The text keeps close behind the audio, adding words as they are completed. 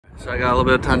So I got a little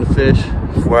bit of time to fish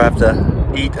before I have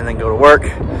to eat and then go to work.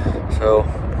 So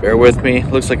bear with me.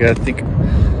 Looks like I think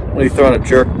I'm gonna be throwing a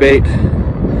jerk bait,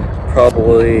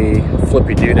 probably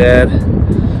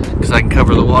Flippidodad, because I can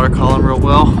cover the water column real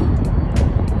well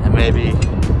and maybe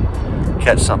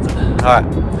catch something. All right,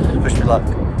 wish me luck.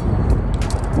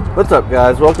 What's up,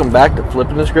 guys? Welcome back to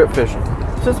Flipping the Script Fishing.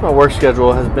 Since my work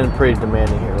schedule has been pretty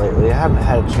demanding here lately, I haven't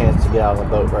had a chance to get out on the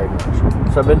boat very much.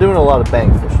 So I've been doing a lot of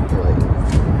bank fishing here lately.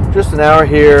 Just an hour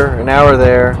here, an hour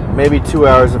there, maybe 2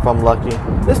 hours if I'm lucky.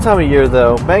 This time of year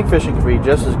though, bank fishing can be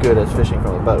just as good as fishing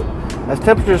from a boat. As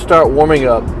temperatures start warming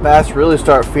up, bass really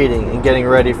start feeding and getting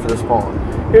ready for the spawn.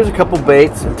 Here's a couple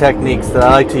baits and techniques that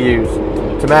I like to use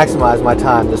to maximize my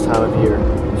time this time of year.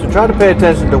 So try to pay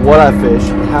attention to what I fish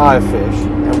and how I fish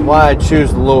and why I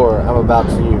choose the lure I'm about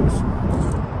to use.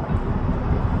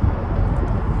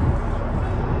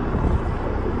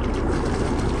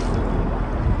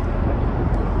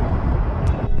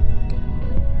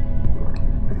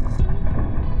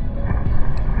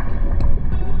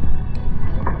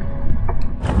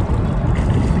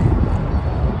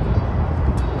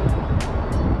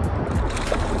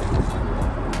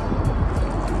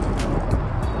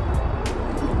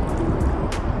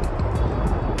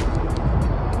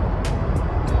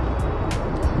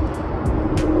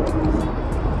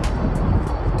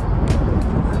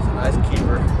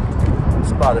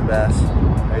 Spotted bass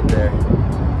right there.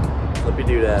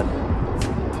 Flippidodad.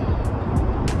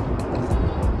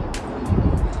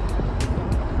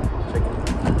 Check it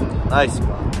out. Nice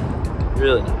spot.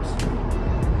 Really nice.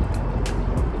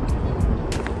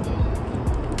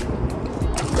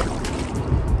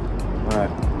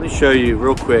 Alright, let me show you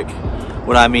real quick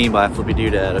what I mean by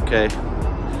Flippidodad, okay?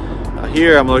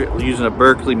 Here I'm using a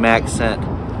Berkeley Max Scent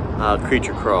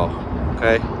creature crawl,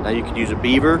 okay? Now you could use a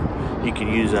beaver. You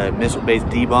can use a missile-based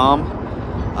D-bomb,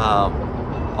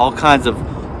 all kinds of,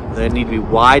 they need to be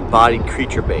wide-bodied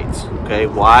creature baits, okay?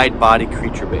 Wide-bodied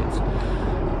creature baits.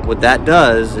 What that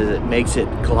does is it makes it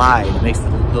glide, it makes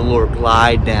the lure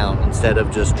glide down instead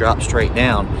of just drop straight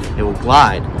down. It will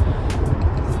glide.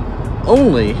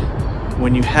 Only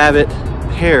when you have it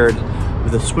paired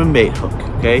with a swim bait hook,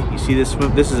 okay? You see this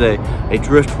swim, this is a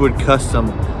Driftwood custom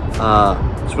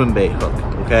swim bait hook,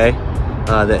 okay?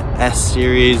 The S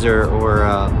series or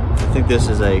I think this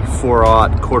is a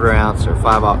 4/0 1/4 ounce or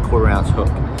 5/0 1/4 ounce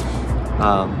hook.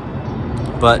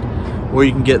 But or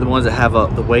you can get the ones that have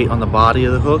the weight on the body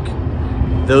of the hook.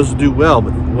 Those do well,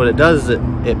 but what it does is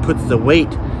it puts the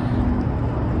weight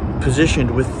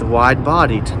positioned with the wide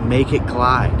body to make it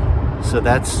glide. So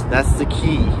that's the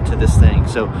key to this thing.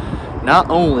 So not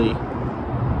only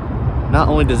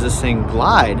does this thing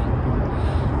glide,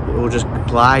 it will just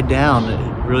glide down.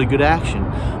 Really good action,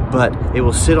 but it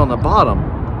will sit on the bottom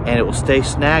and it will stay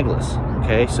snagless,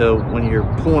 okay? So when you're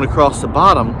pulling across the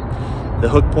bottom, the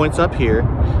hook points up here,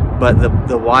 but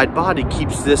the wide body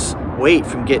keeps this weight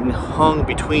from getting hung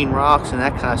between rocks and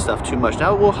that kind of stuff too much.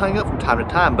 Now it will hang up from time to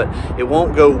time, but it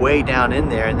won't go way down in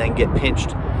there and then get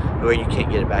pinched where you can't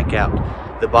get it back out.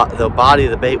 The body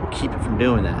of the bait will keep it from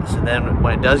doing that. So then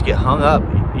when it does get hung up,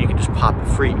 you can just pop it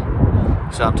free.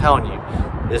 So I'm telling you,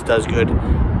 this does good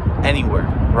anywhere.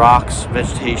 Rocks,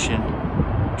 vegetation,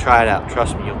 try it out.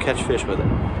 Trust me, you'll catch fish with it.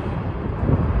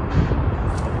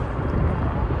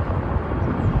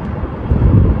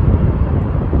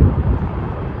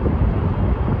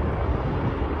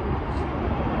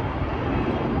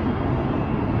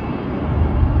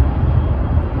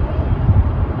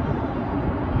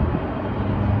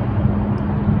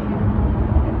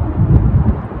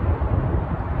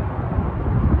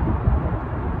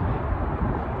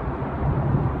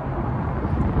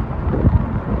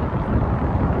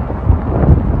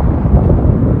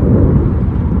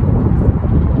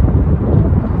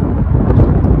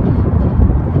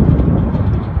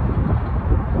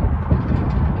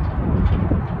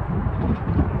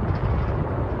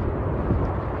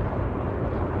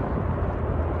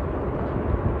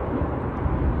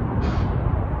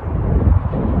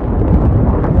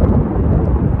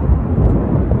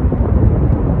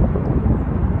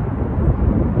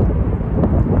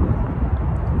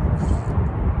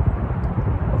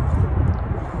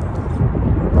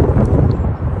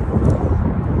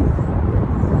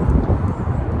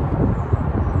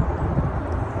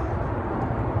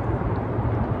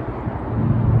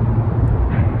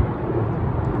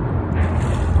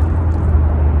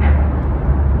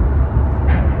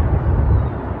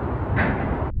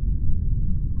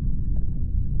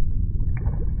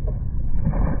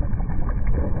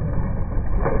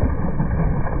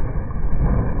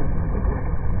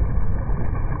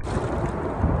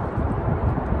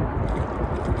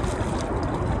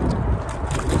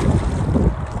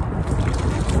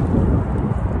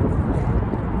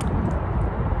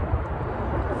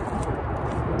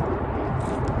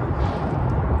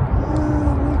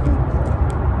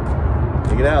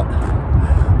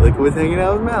 with hanging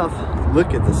out of his mouth.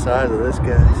 Look at the size of this,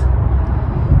 guys.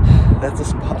 That's a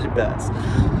spotted bass.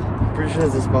 I'm pretty sure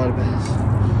that's a spotted bass.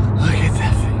 Look at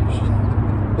that fish.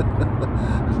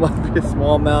 Might be a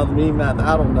small mouth, medium mouth,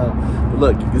 I don't know. But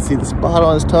look, you can see the spot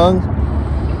on his tongue.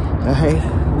 Alright,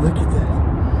 look at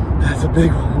that. That's a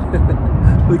big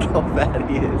one. Look how fat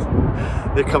he is.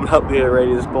 They're coming up here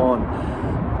ready to spawn.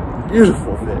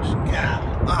 Beautiful fish.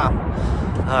 God.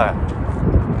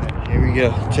 Alright. Here we go.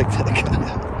 Check that guy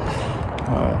out.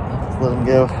 Alright, let's let him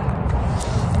go.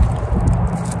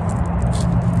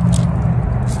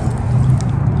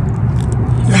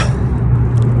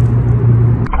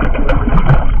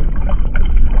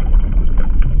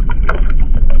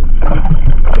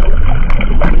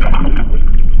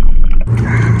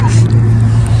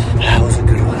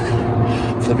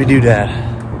 Flippidodad.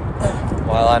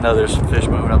 While I know there's some fish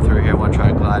moving up through here, I want to try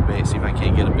a glide bait, see if I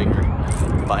can't get a bigger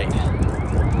bite.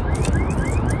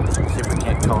 See if we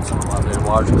can't call some of them out there.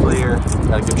 Water's clear,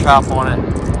 got a good chop on it.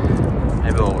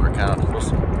 Maybe it'll work out. We'll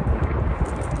see.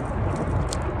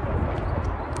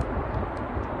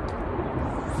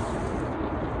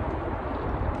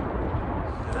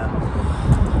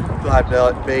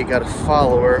 Glide bait got a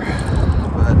follower,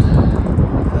 but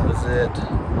that was it.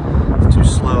 Too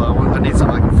slow. I need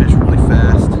something I can fish really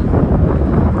fast.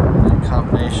 In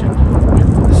combination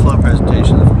with the slow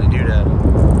presentation of Flippidodad.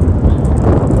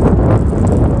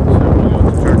 So we're going to go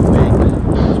with the jerk bait.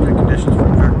 It's good conditions for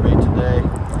jerk bait today.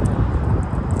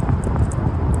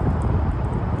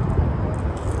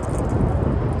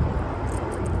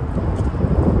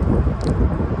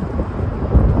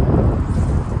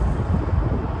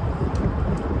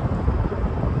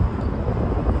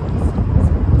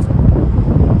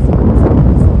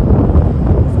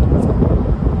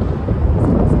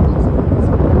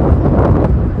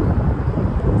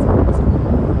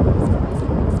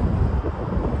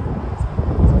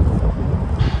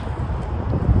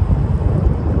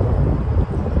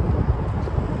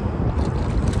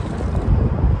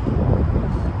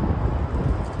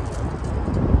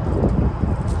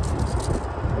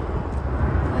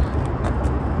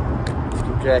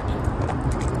 Jack.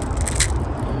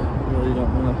 Really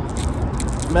don't want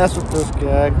to mess with this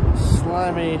guy.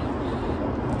 Slimy.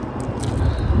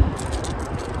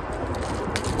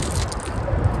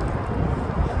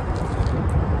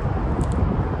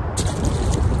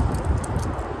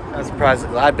 I'm surprised the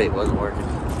glide bait wasn't working.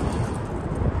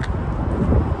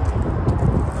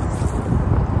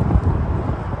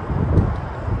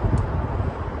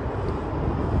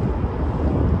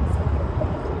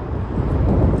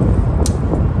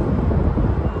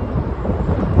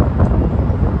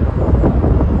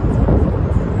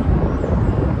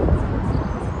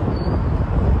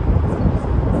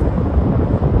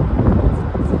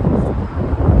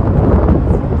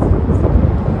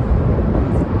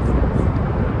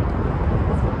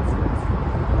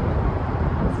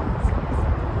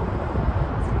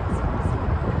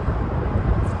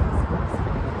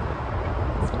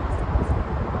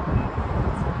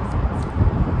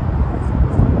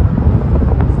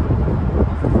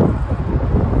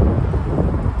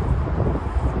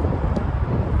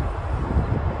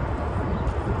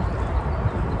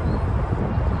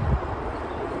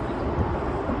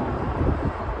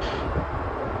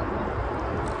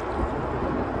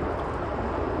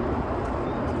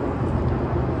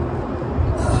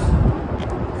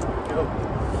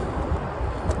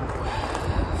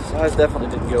 Size definitely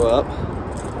didn't go up.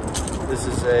 This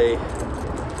is a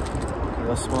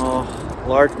small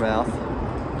largemouth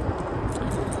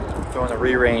throwing a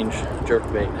re-range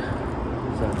jerkbait.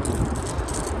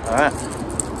 So, all right.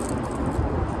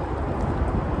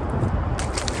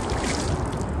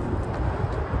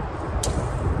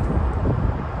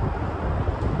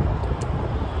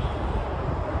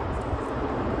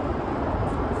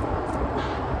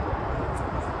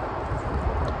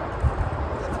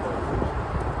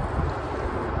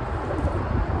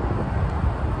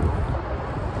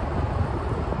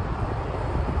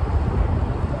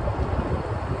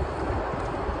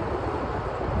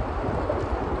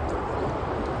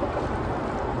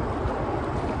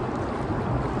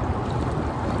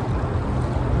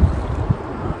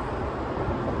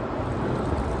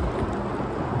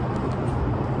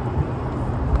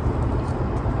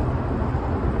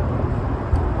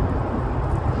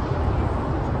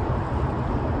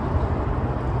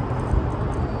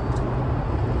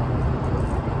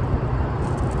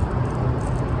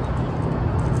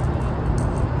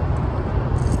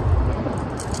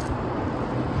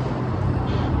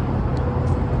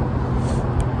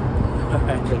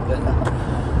 Check that out.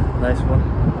 Nice one.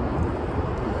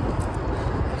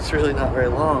 It's really not very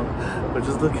long, but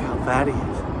just look how fat he is.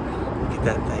 Look at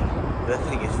at that thing. That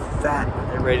thing is fat.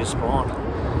 They're ready to spawn.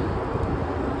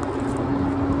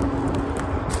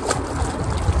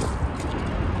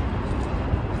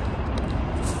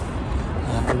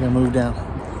 We're gonna move down.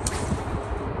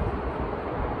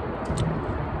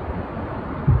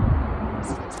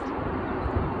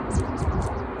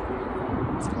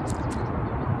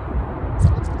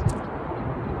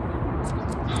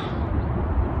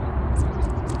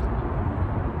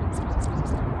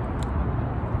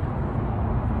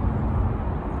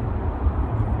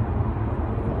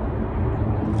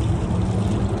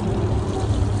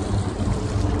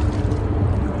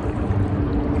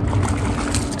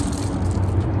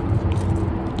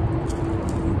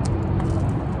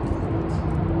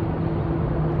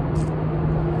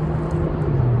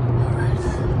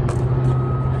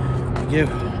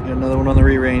 Got another one on the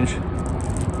re-range.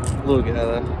 Little guy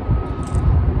though.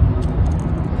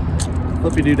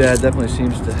 Flippidodad definitely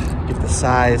seems to get the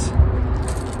size.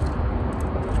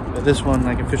 But this one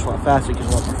I can fish a lot faster because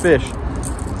a lot more fish.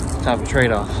 It's kind of a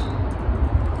trade-off.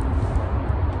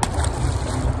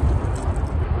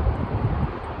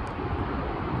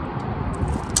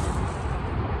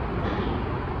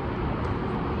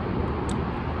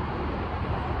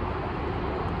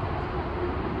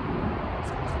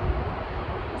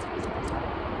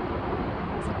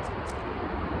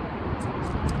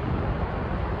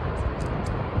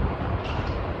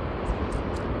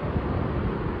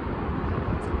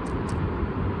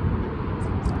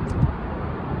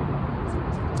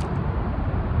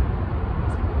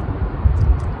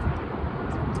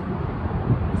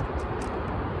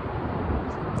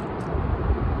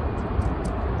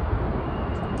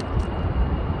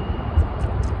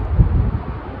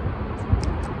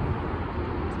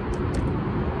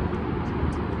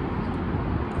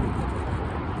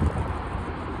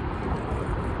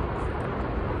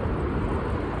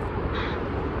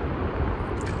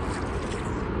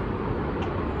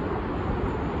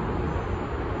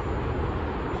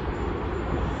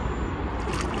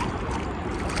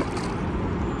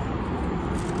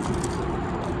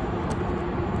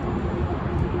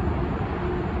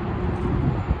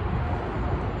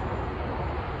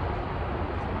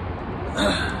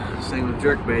 Same with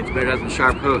jerk baits, better have some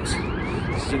sharp hooks.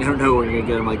 You never know when you're gonna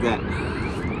get them like that.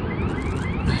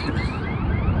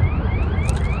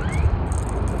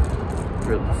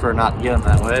 Really prefer not to get them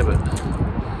that way, but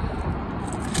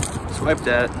swiped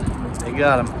at it. They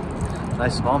got him.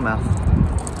 Nice smallmouth.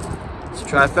 It's a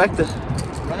trifecta.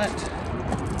 Run it.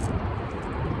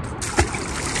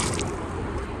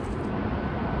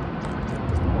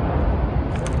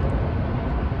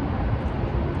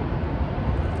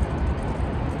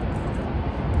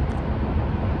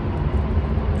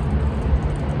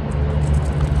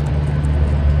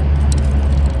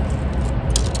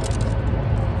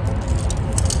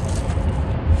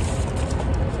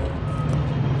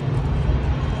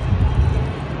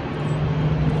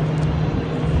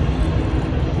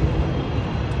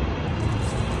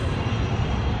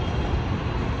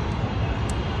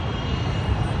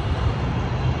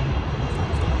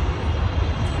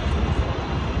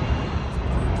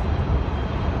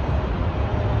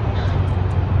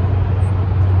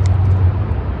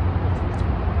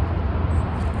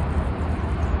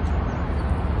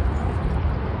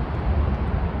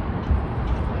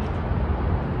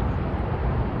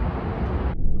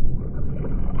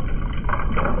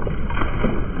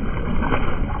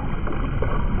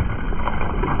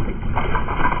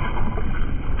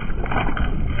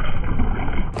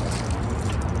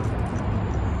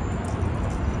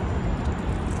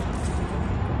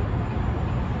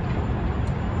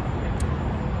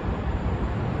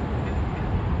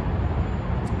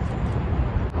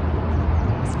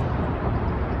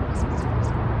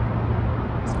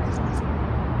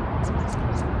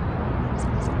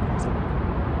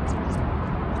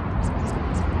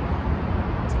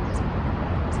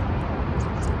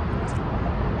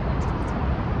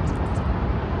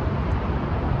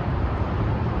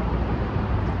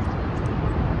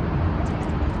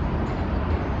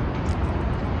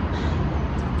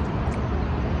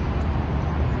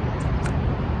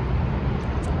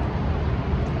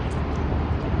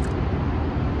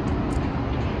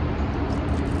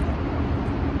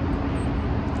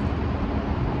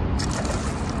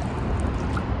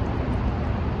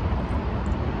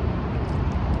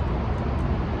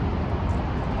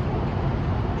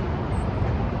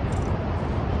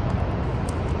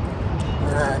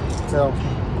 So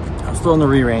I'm still in the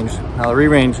re-range. Now the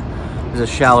re-range is a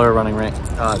shallower running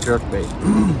jerk bait.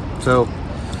 So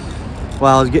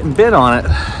while I was getting bit on it,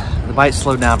 the bite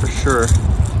slowed down for sure.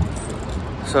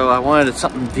 So I wanted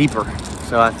something deeper.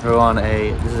 So I threw on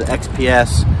this is an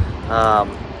XPS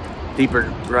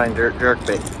deeper running jerk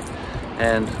bait,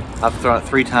 and I've thrown it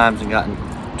 3 times and gotten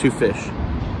 2 fish. This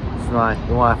is the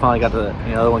one I finally got. The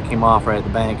other one came off right at the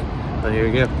bank, but here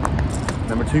you go,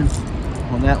 number 2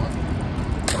 on that one.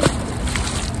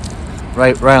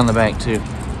 Right on the bank too.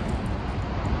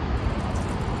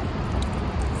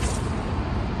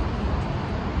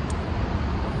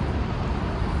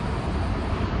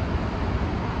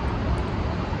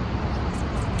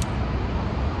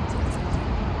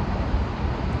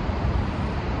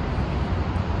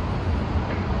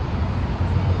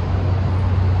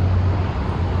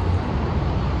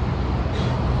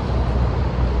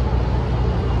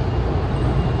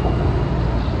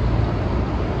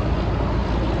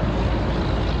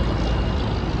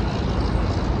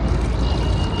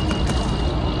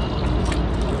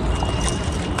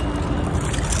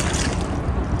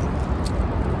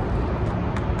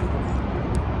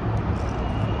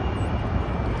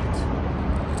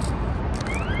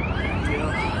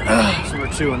 Number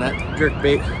 2 on that jerk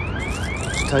bait.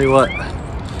 Tell you what,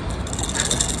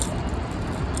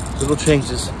 little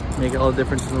changes make all the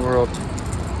difference in the world.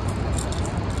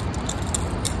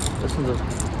 This one's a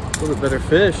little bit better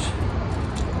fish.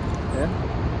 Yeah,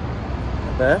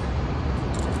 not bad.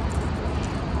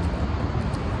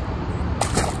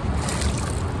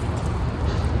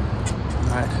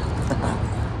 All right.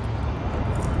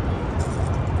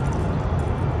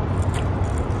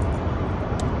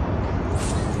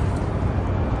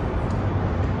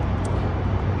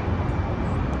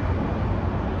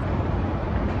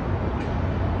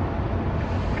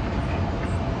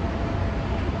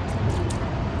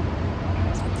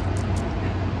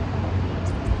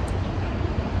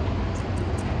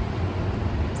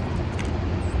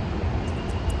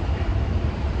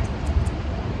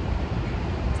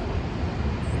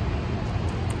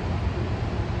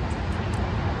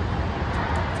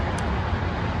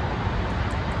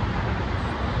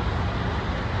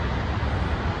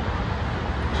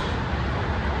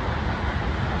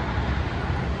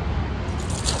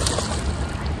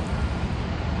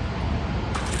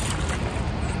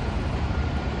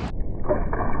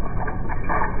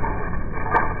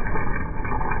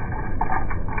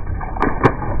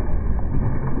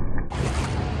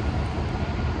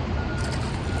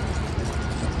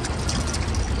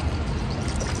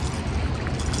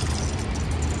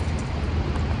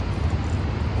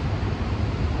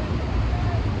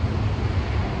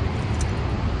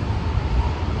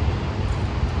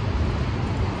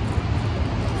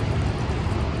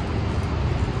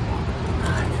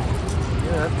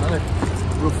 Another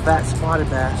real fat spotted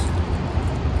bass.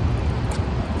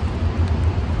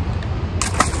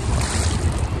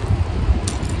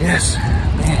 Yes,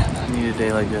 man, I need a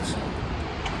day like this.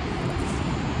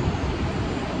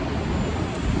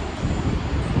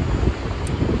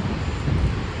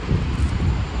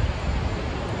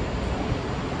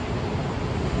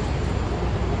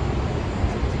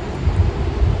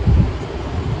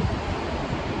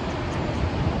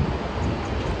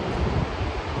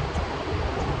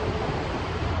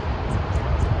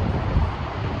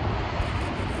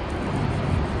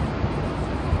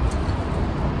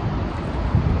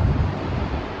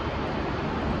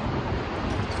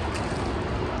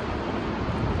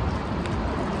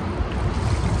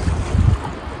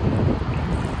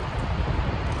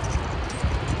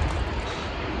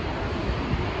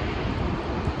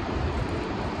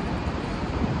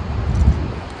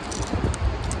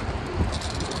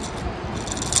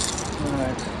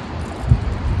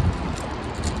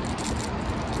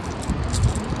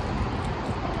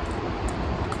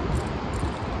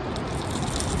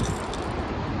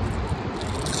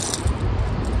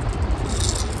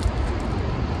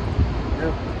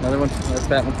 Another one, another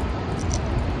fat one.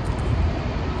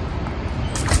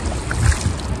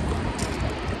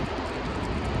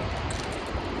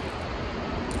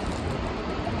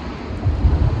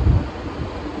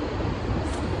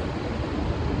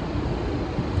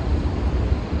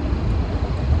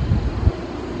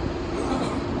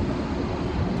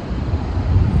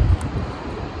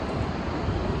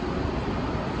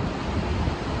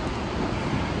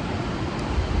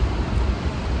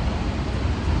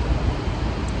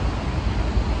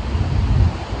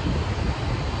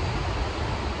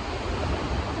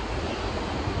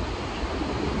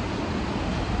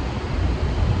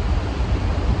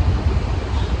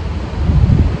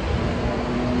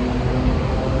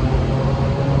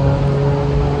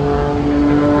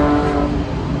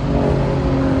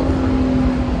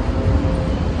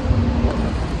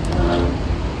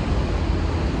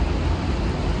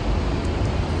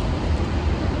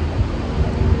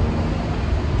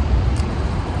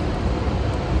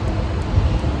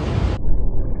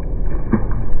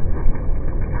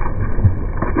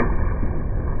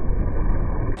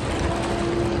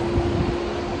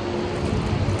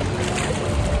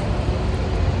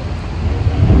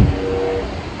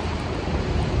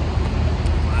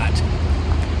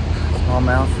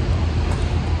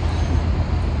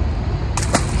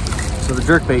 So the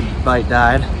jerkbait bite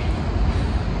died,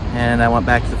 and I went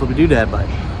back to the Flippidodad bite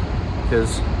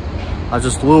because I was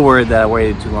just a little worried that I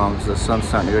waited too long because the sun's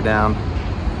starting to go down.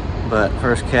 But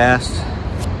first cast,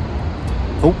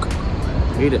 poke,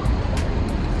 ate it.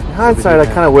 In hindsight, I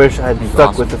kind of wish I had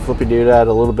stuck with the Flippidodad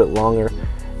a little bit longer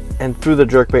and threw the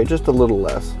jerkbait just a little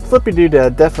less.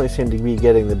 Flippidodad definitely seemed to be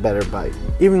getting the better bite,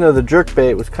 even though the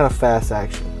jerkbait was kind of fast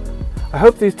action. I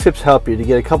hope these tips help you to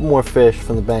get a couple more fish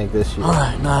from the bank this year.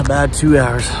 Alright, not bad, 2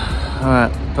 hours.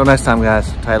 Alright, till next time guys,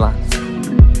 tight lines.